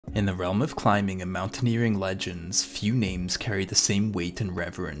In the realm of climbing and mountaineering legends, few names carry the same weight and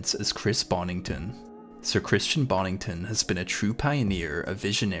reverence as Chris Bonington. Sir Christian Bonington has been a true pioneer, a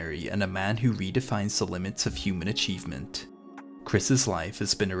visionary, and a man who redefines the limits of human achievement. Chris's life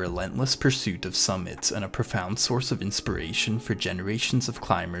has been a relentless pursuit of summits and a profound source of inspiration for generations of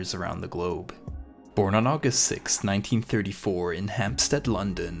climbers around the globe. Born on August 6, 1934 in Hampstead,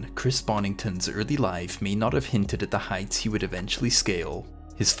 London, Chris Bonington's early life may not have hinted at the heights he would eventually scale.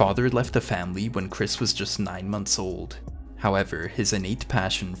 His father had left the family when Chris was just 9 months old. However, his innate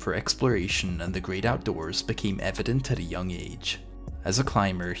passion for exploration and the great outdoors became evident at a young age. As a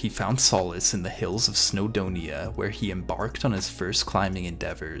climber, he found solace in the hills of Snowdonia, where he embarked on his first climbing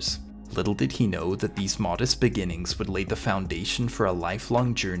endeavors. Little did he know that these modest beginnings would lay the foundation for a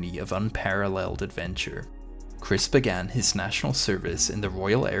lifelong journey of unparalleled adventure. Chris began his national service in the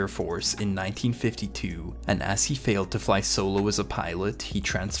Royal Air Force in 1952, and as he failed to fly solo as a pilot, he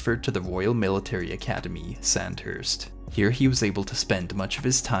transferred to the Royal Military Academy, Sandhurst. Here he was able to spend much of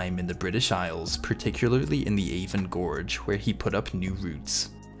his time in the British Isles, particularly in the Avon Gorge, where he put up new routes.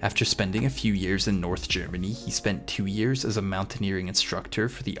 After spending a few years in North Germany, he spent 2 years as a mountaineering instructor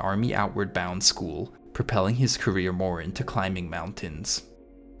for the Army Outward Bound School, propelling his career more into climbing mountains.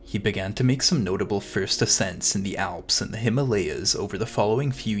 He began to make some notable first ascents in the Alps and the Himalayas over the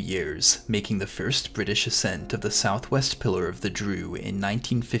following few years, making the first British ascent of the southwest pillar of the Drew in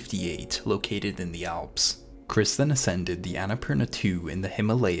 1958, located in the Alps. Chris then ascended the Annapurna II in the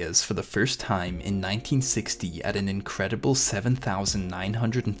Himalayas for the first time in 1960 at an incredible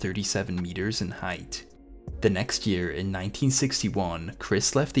 7,937 meters in height. The next year, in 1961,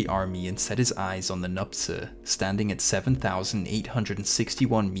 Chris left the army and set his eyes on the Nuptse, standing at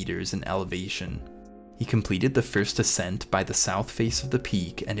 7,861 meters in elevation. He completed the first ascent by the south face of the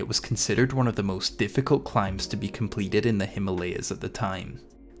peak, and it was considered one of the most difficult climbs to be completed in the Himalayas at the time.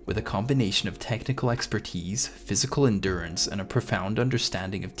 With a combination of technical expertise, physical endurance, and a profound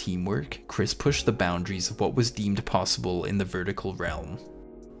understanding of teamwork, Chris pushed the boundaries of what was deemed possible in the vertical realm.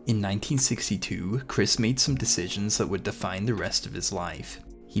 In 1962, Chris made some decisions that would define the rest of his life.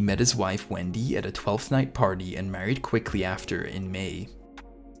 He met his wife Wendy at a 12th night party and married quickly after in May.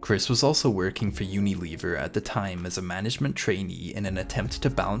 Chris was also working for Unilever at the time as a management trainee in an attempt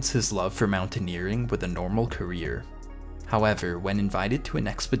to balance his love for mountaineering with a normal career. However, when invited to an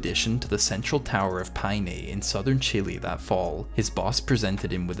expedition to the Central Tower of Paine in southern Chile that fall, his boss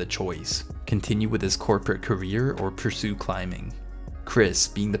presented him with a choice: continue with his corporate career or pursue climbing. Chris,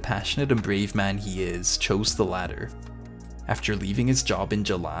 being the passionate and brave man he is, chose the latter. After leaving his job in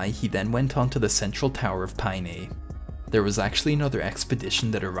July, he then went on to the Central Tower of Paine. There was actually another expedition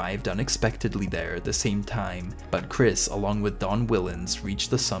that arrived unexpectedly there at the same time, but Chris, along with Don Willens,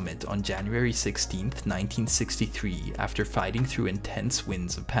 reached the summit on January 16, 1963, after fighting through intense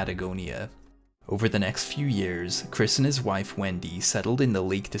winds of Patagonia. Over the next few years, Chris and his wife Wendy settled in the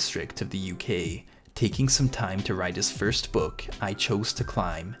Lake District of the UK, taking some time to write his first book, I Chose to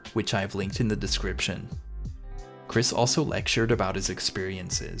Climb, which I have linked in the description. Chris also lectured about his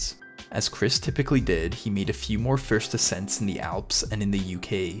experiences. As Chris typically did, he made a few more first ascents in the Alps and in the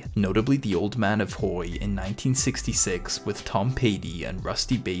UK, notably the Old Man of Hoy in 1966 with Tom Patey and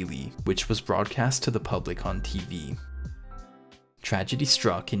Rusty Bailey, which was broadcast to the public on TV. Tragedy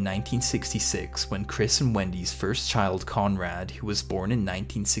struck in 1966 when Chris and Wendy's first child Conrad, who was born in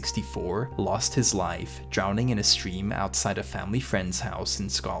 1964, lost his life, drowning in a stream outside a family friend's house in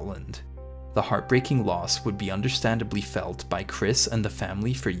Scotland. The heartbreaking loss would be understandably felt by Chris and the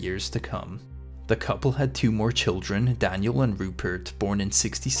family for years to come. The couple had 2 more children, Daniel and Rupert, born in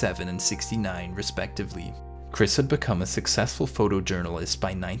 67 and 69 respectively. Chris had become a successful photojournalist by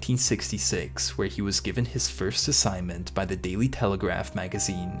 1966, where he was given his first assignment by the Daily Telegraph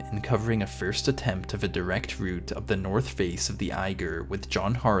magazine in covering a first attempt of a direct route up the north face of the Eiger with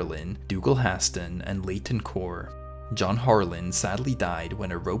John Harlan, Dougal Haston, and Leighton Core. John Harlan sadly died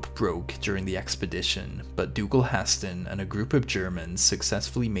when a rope broke during the expedition, but Dougal Haston and a group of Germans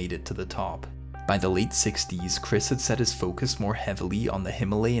successfully made it to the top. By the late 60s, Chris had set his focus more heavily on the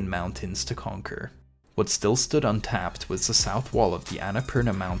Himalayan mountains to conquer. What still stood untapped was the south wall of the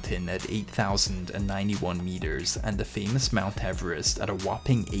Annapurna mountain at 8,091 meters and the famous Mount Everest at a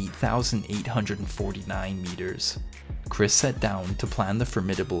whopping 8,849 meters. Chris set down to plan the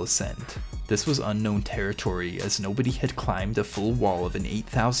formidable ascent. This was unknown territory as nobody had climbed a full wall of an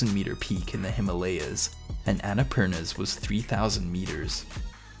 8,000 meter peak in the Himalayas, and Annapurna's was 3,000 meters.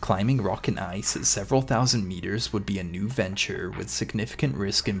 Climbing rock and ice at several thousand meters would be a new venture with significant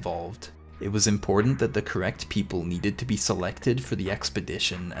risk involved. It was important that the correct people needed to be selected for the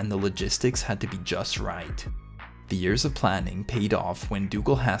expedition and the logistics had to be just right. The years of planning paid off when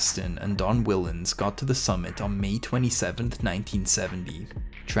Dougal Haston and Don Willans got to the summit on May 27, 1970.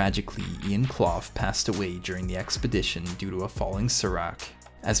 Tragically, Ian Clough passed away during the expedition due to a falling serac.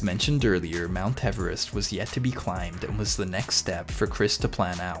 As mentioned earlier, Mount Everest was yet to be climbed and was the next step for Chris to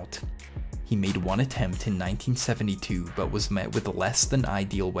plan out. He made one attempt in 1972 but was met with less than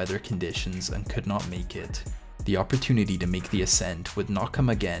ideal weather conditions and could not make it. The opportunity to make the ascent would not come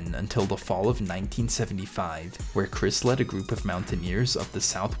again until the fall of 1975, where Chris led a group of mountaineers up the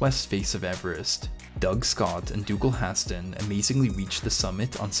southwest face of Everest. Doug Scott and Dougal Haston amazingly reached the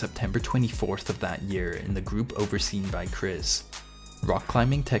summit on September 24th of that year in the group overseen by Chris. Rock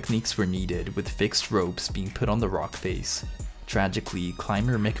climbing techniques were needed, with fixed ropes being put on the rock face. Tragically,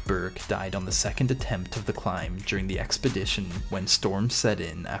 climber Mick Burke died on the second attempt of the climb during the expedition when storms set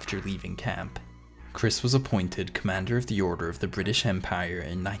in after leaving camp. Chris was appointed Commander of the Order of the British Empire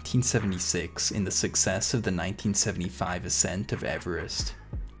in 1976 in the success of the 1975 ascent of Everest.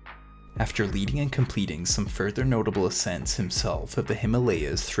 After leading and completing some further notable ascents himself of the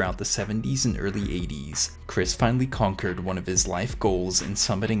Himalayas throughout the 70s and early 80s, Chris finally conquered one of his life goals in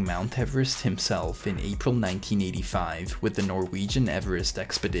summiting Mount Everest himself in April 1985 with the Norwegian Everest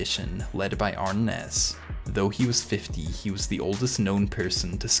expedition led by Arne Næss. Though he was 50, he was the oldest known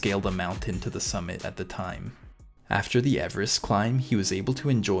person to scale the mountain to the summit at the time. After the Everest climb, he was able to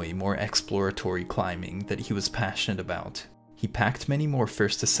enjoy more exploratory climbing that he was passionate about. He packed many more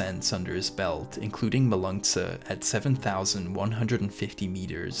first ascents under his belt, including Malungtse at 7,150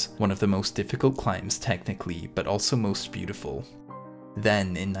 meters, one of the most difficult climbs technically, but also most beautiful.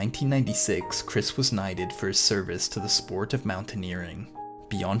 Then, in 1996, Chris was knighted for his service to the sport of mountaineering.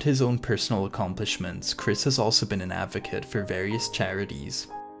 Beyond his own personal accomplishments, Chris has also been an advocate for various charities.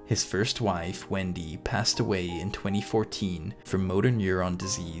 His first wife, Wendy, passed away in 2014 from motor neuron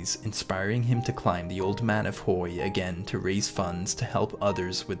disease, inspiring him to climb the Old Man of Hoy again to raise funds to help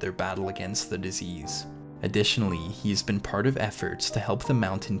others with their battle against the disease. Additionally, he has been part of efforts to help the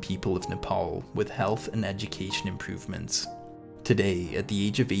mountain people of Nepal with health and education improvements. Today, at the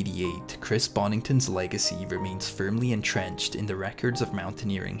age of 88, Chris Bonington's legacy remains firmly entrenched in the records of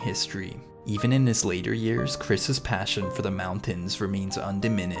mountaineering history. Even in his later years, Chris's passion for the mountains remains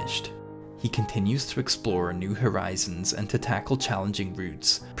undiminished. He continues to explore new horizons and to tackle challenging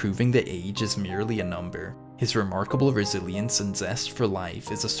routes, proving that age is merely a number. His remarkable resilience and zest for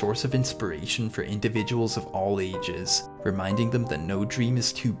life is a source of inspiration for individuals of all ages, reminding them that no dream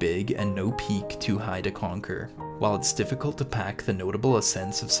is too big and no peak too high to conquer. While it's difficult to pack the notable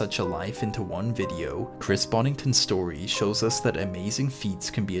ascents of such a life into one video, Chris Bonington's story shows us that amazing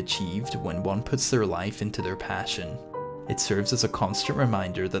feats can be achieved when one puts their life into their passion. It serves as a constant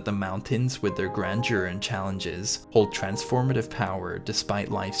reminder that the mountains, with their grandeur and challenges, hold transformative power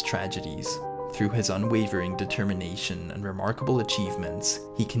despite life's tragedies. Through his unwavering determination and remarkable achievements,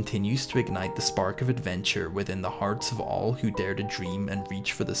 he continues to ignite the spark of adventure within the hearts of all who dare to dream and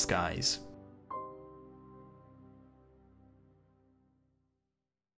reach for the skies.